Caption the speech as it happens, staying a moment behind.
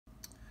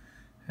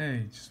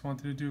Hey, just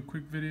wanted to do a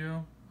quick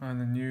video on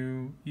the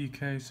new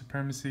EK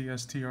Supremacy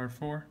sTR4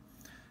 for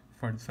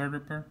the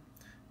Threadripper.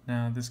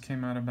 Now this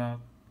came out about,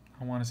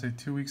 I want to say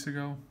 2 weeks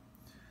ago.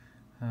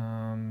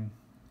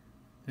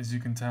 As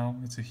you can tell,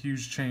 it's a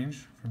huge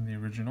change from the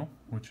original,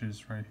 which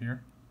is right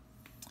here.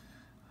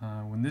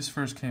 When this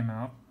first came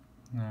out,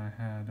 I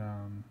had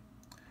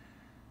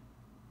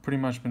pretty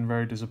much been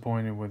very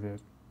disappointed with it,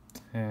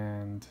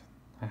 and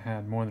I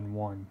had more than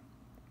one.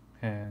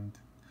 And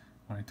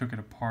when I took it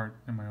apart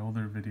in my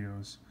older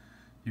videos,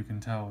 you can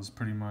tell it's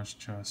pretty much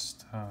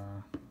just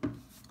a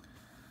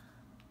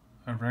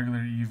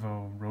regular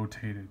Evo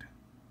rotated.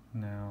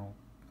 Now,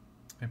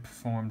 it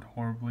performed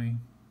horribly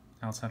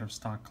outside of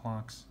stock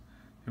clocks.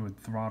 It would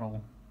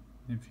throttle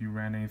if you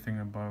ran anything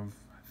above,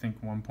 I think,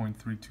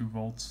 1.32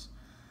 volts.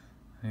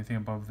 Anything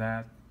above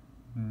that,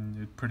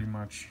 it'd pretty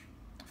much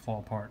fall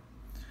apart.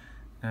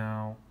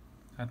 Now,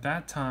 at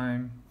that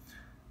time,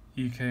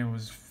 EK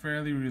was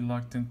fairly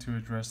reluctant to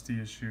address the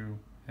issue,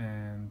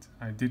 and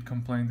I did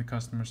complain to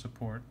customer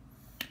support.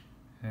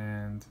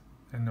 And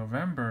in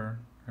November,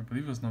 I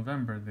believe it was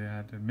November, they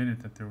had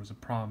admitted that there was a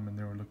problem and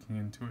they were looking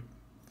into it.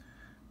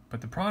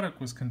 But the product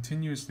was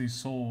continuously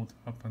sold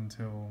up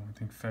until, I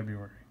think,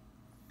 February.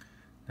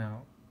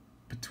 Now,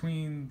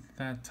 between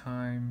that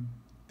time,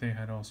 they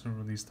had also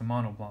released the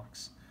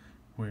monoblocks,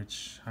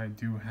 which I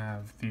do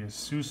have the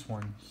ASUS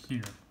one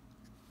here.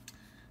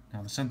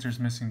 Now the center is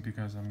missing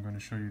because I'm going to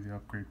show you the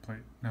upgrade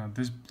plate. Now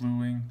this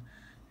bluing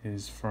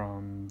is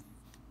from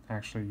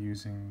actually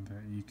using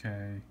the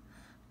EK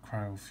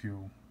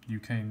cryofuel,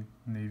 UK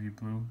navy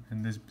blue,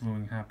 and this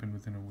bluing happened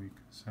within a week,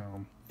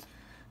 so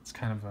it's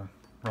kind of a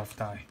rough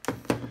dye.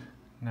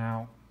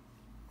 Now,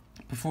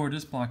 before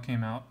this block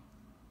came out,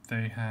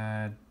 they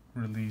had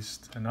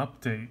released an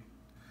update,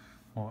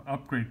 or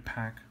upgrade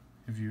pack.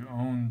 If you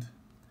owned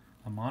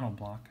a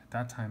monoblock, at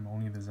that time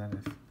only the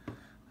Zenith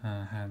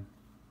had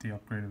the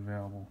upgrade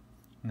available.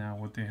 Now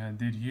what they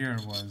did here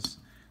was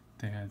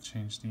they had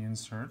changed the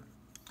insert.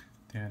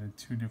 They added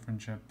 2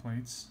 different jet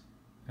plates.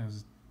 It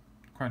was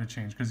quite a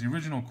change because the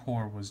original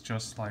core was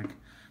just like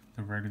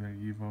the regular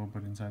Evo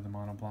but inside the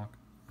monoblock,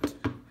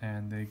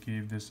 and they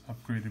gave this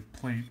upgraded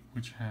plate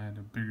which had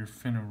a bigger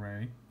fin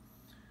array,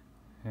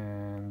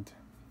 and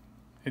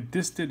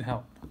this did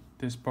help.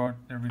 This brought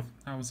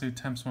I would say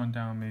temps went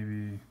down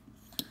maybe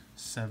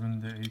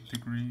 7 to 8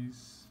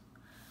 degrees,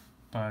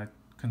 but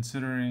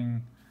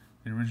considering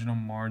the original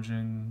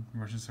margin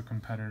versus a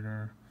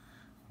competitor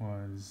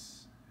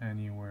was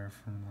anywhere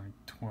from like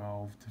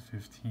 12 to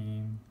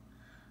 15,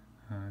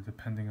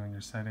 depending on your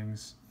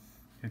settings.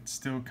 It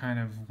still kind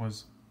of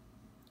was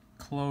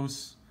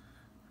close,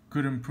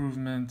 good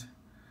improvement,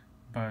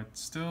 but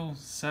still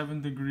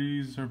 7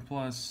 degrees or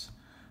plus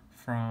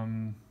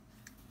from,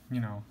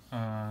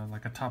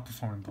 like a top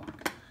performing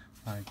block,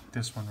 like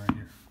this one right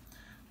here.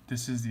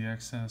 This is the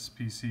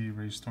XSPC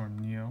Rainstorm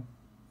Neo.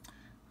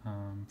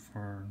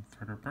 For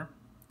Threadripper.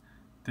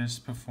 This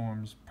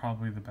performs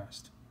probably the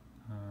best.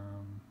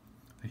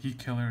 The heat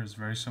killer is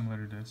very similar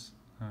to this.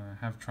 I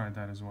have tried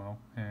that as well,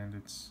 and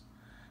it's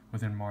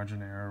within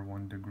margin error,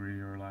 1 degree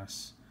or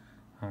less,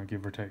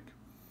 give or take.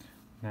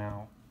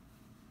 Now,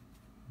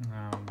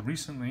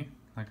 recently,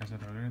 like I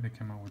said earlier, they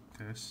came out with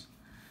this,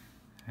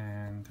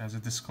 and as a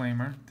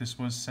disclaimer, this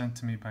was sent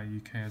to me by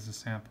EK as a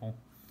sample.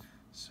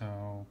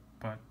 So,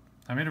 but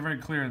I made it very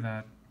clear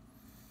that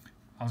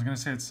I was going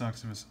to say it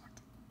sucks if it sucked.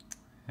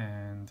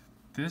 And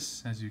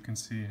this, as you can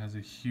see, has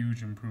a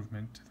huge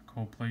improvement to the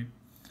cold plate,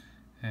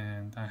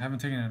 and I haven't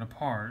taken it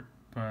apart,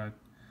 but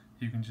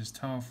you can just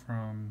tell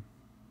from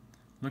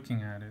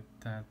looking at it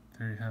that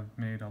they have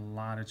made a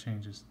lot of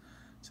changes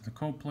to the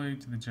cold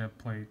plate, to the jet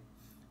plate,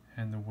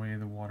 and the way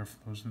the water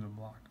flows through the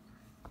block.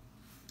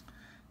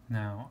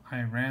 Now,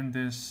 I ran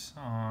this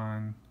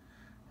on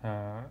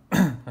a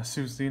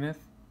ASUS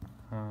Zenith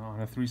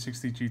on a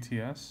 360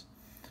 GTS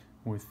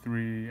with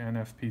 3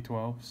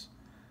 NFP12s.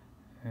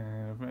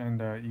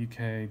 And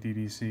EK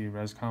DDC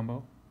res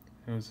combo.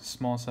 It was a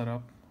small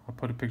setup. I'll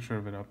put a picture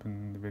of it up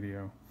in the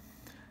video.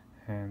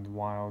 And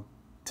while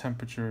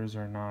temperatures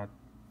are not,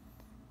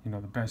 the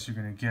best you're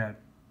gonna get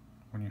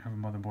when you have a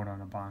motherboard on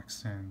a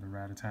box and the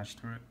RAD attached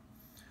to it,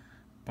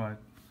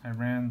 but I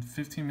ran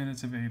 15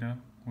 minutes of ADA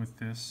with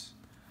this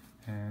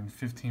and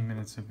 15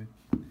 minutes of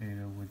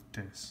ADA with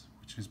this,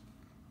 which has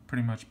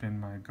pretty much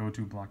been my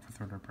go-to block for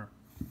Threadripper.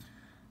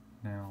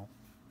 Now,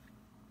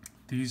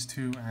 these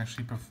two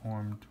actually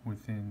performed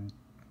within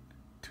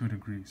 2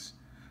 degrees.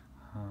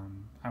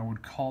 I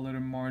would call it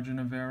a margin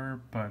of error,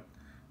 but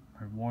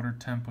my water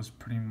temp was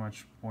pretty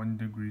much 1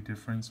 degree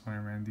difference when I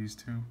ran these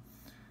two.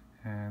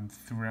 And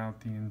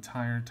throughout the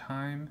entire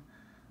time,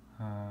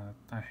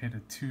 I hit a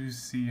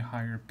 2C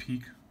higher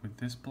peak with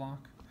this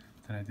block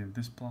than I did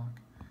this block.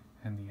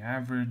 And the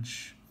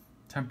average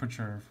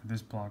temperature for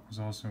this block was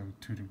also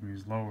 2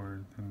 degrees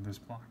lower than this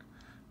block.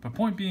 But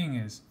point being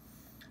is,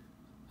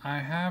 I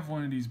have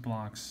one of these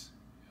blocks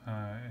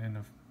in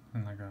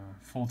like a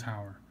full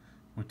tower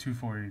with 2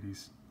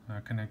 480s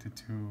connected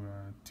to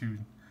 2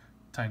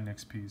 Titan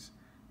XPs,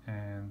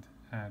 and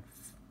at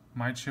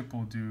my chip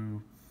will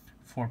do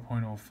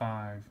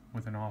 4.05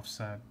 with an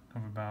offset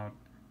of about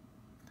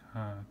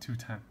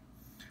 210.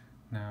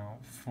 Now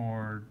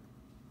for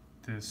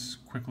this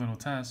quick little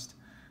test,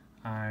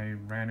 I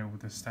ran it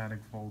with a static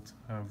volt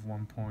of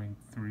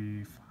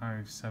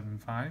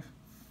 1.3575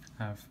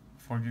 at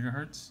 4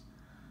 gigahertz,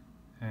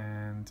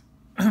 and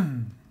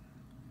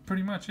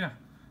pretty much, yeah,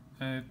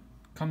 it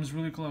comes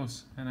really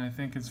close, and I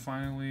think it's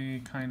finally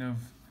kind of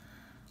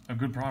a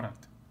good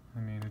product. I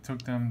mean, it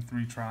took them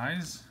 3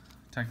 tries,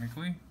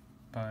 technically,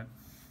 but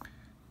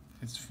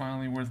it's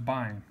finally worth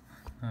buying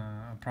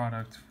a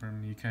product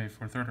from EK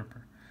for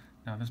Threadripper.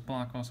 Now, this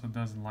block also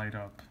does light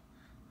up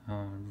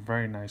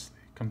very nicely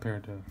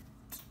compared to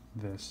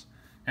this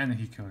and the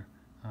heat killer.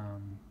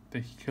 The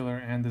heat killer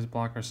and this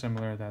block are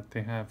similar, that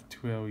they have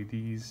 2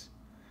 LEDs,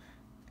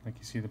 like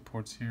you see the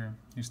ports here.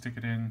 You stick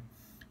it in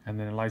and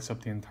then it lights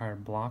up the entire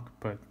block,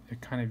 but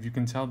it kind of, you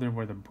can tell there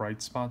where the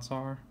bright spots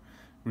are.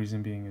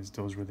 Reason being is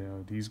those where the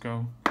LEDs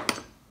go.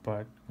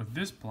 But with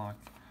this block,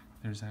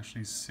 there's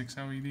actually 6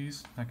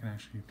 LEDs. I can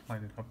actually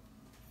light it up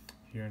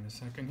here in a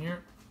second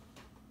here.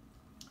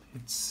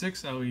 It's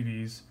 6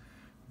 LEDs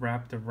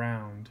wrapped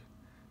around,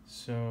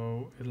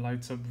 so it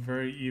lights up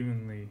very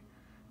evenly,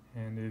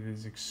 and it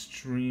is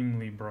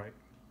extremely bright.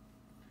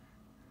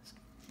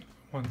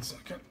 1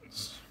 second.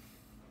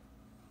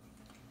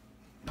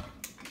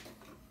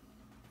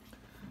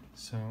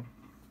 So,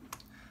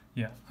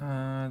 yeah,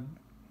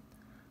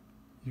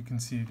 you can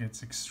see it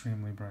gets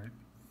extremely bright,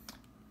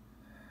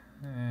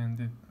 and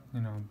it,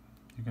 you know,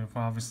 you can,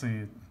 obviously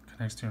it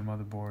connects to your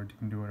motherboard. You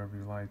can do whatever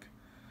you like.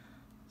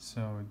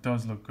 So it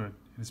does look good.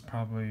 It's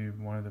probably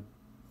one of the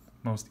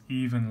most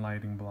even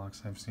lighting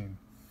blocks I've seen.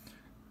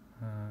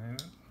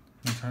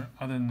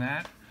 Other than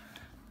that,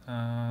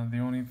 the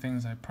only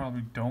things I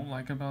probably don't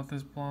like about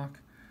this block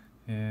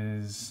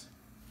is,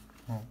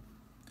 well,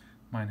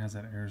 mine has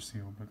that air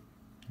seal, but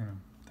you know,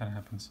 that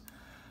happens.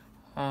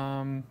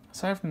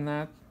 Aside from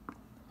that,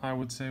 I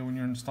would say when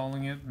you're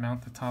installing it,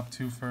 mount the top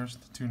 2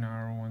 first, the 2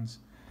 narrow ones.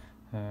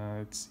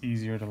 It's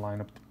easier to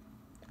line up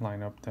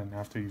than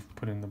after you've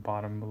put in the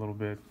bottom a little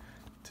bit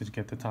to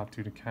get the top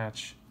 2 to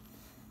catch.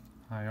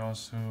 I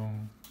also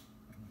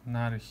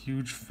not a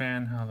huge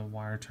fan how the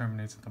wire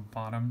terminates at the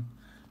bottom,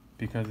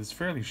 because it's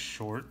fairly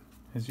short,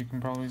 as you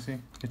can probably see.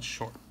 It's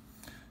short.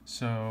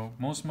 So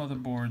most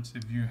motherboards,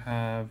 if you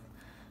have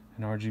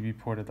an RGB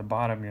port at the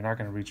bottom, you're not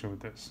going to reach it with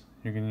this.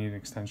 You're going to need an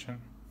extension.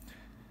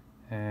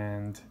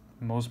 And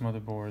most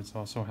motherboards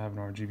also have an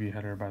RGB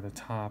header by the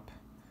top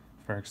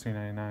for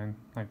X399,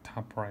 like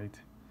top right,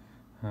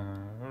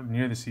 or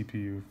near the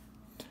CPU.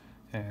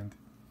 And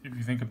if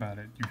you think about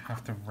it, you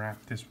have to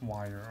wrap this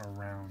wire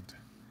around,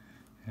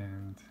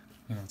 and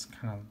you know, it's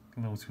kind of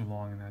a little too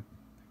long in that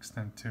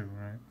extent too,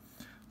 right?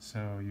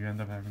 So you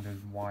end up having this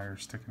wire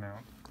sticking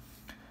out.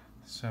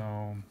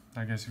 So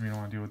I guess if you don't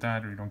want to deal with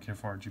that, or you don't care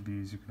for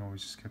RGBs, you can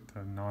always just get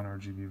the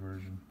non-RGB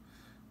version.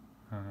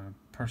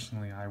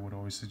 Personally, I would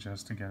always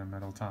suggest to get a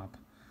metal top,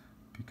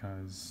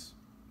 because,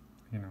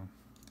 you know,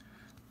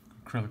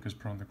 acrylic is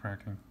prone to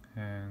cracking,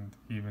 and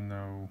even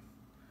though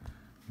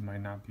you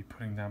might not be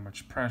putting that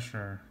much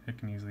pressure, it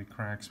can easily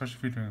crack, especially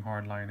if you're doing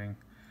hard lining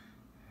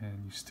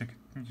and you stick,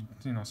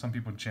 you know, some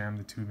people jam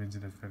the tube into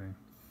the fitting,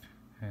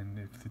 and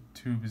if the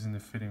tube is in the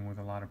fitting with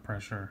a lot of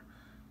pressure,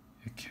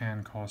 it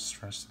can cause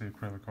stress to the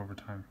acrylic over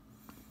time.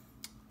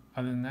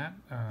 Other than that,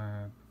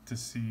 to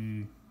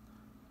see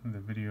the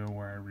video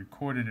where I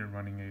recorded it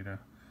running Ada,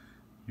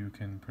 you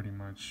can pretty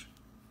much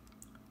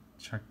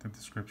check the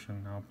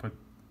description. I'll put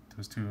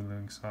those 2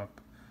 links up.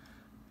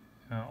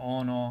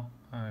 All in all,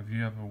 if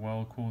you have a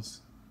well-cooled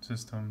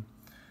system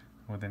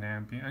with an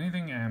ambient,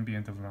 anything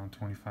ambient of around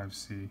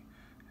 25C,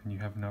 and you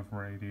have enough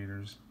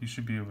radiators, you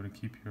should be able to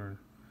keep your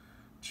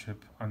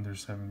chip under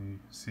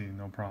 70C,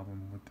 no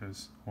problem with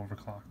this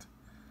overclocked,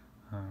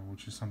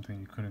 which is something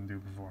you couldn't do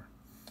before,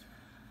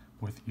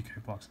 with EK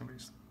blocks at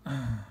least,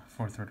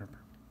 for Threadripper.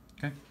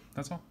 Okay,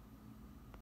 that's all.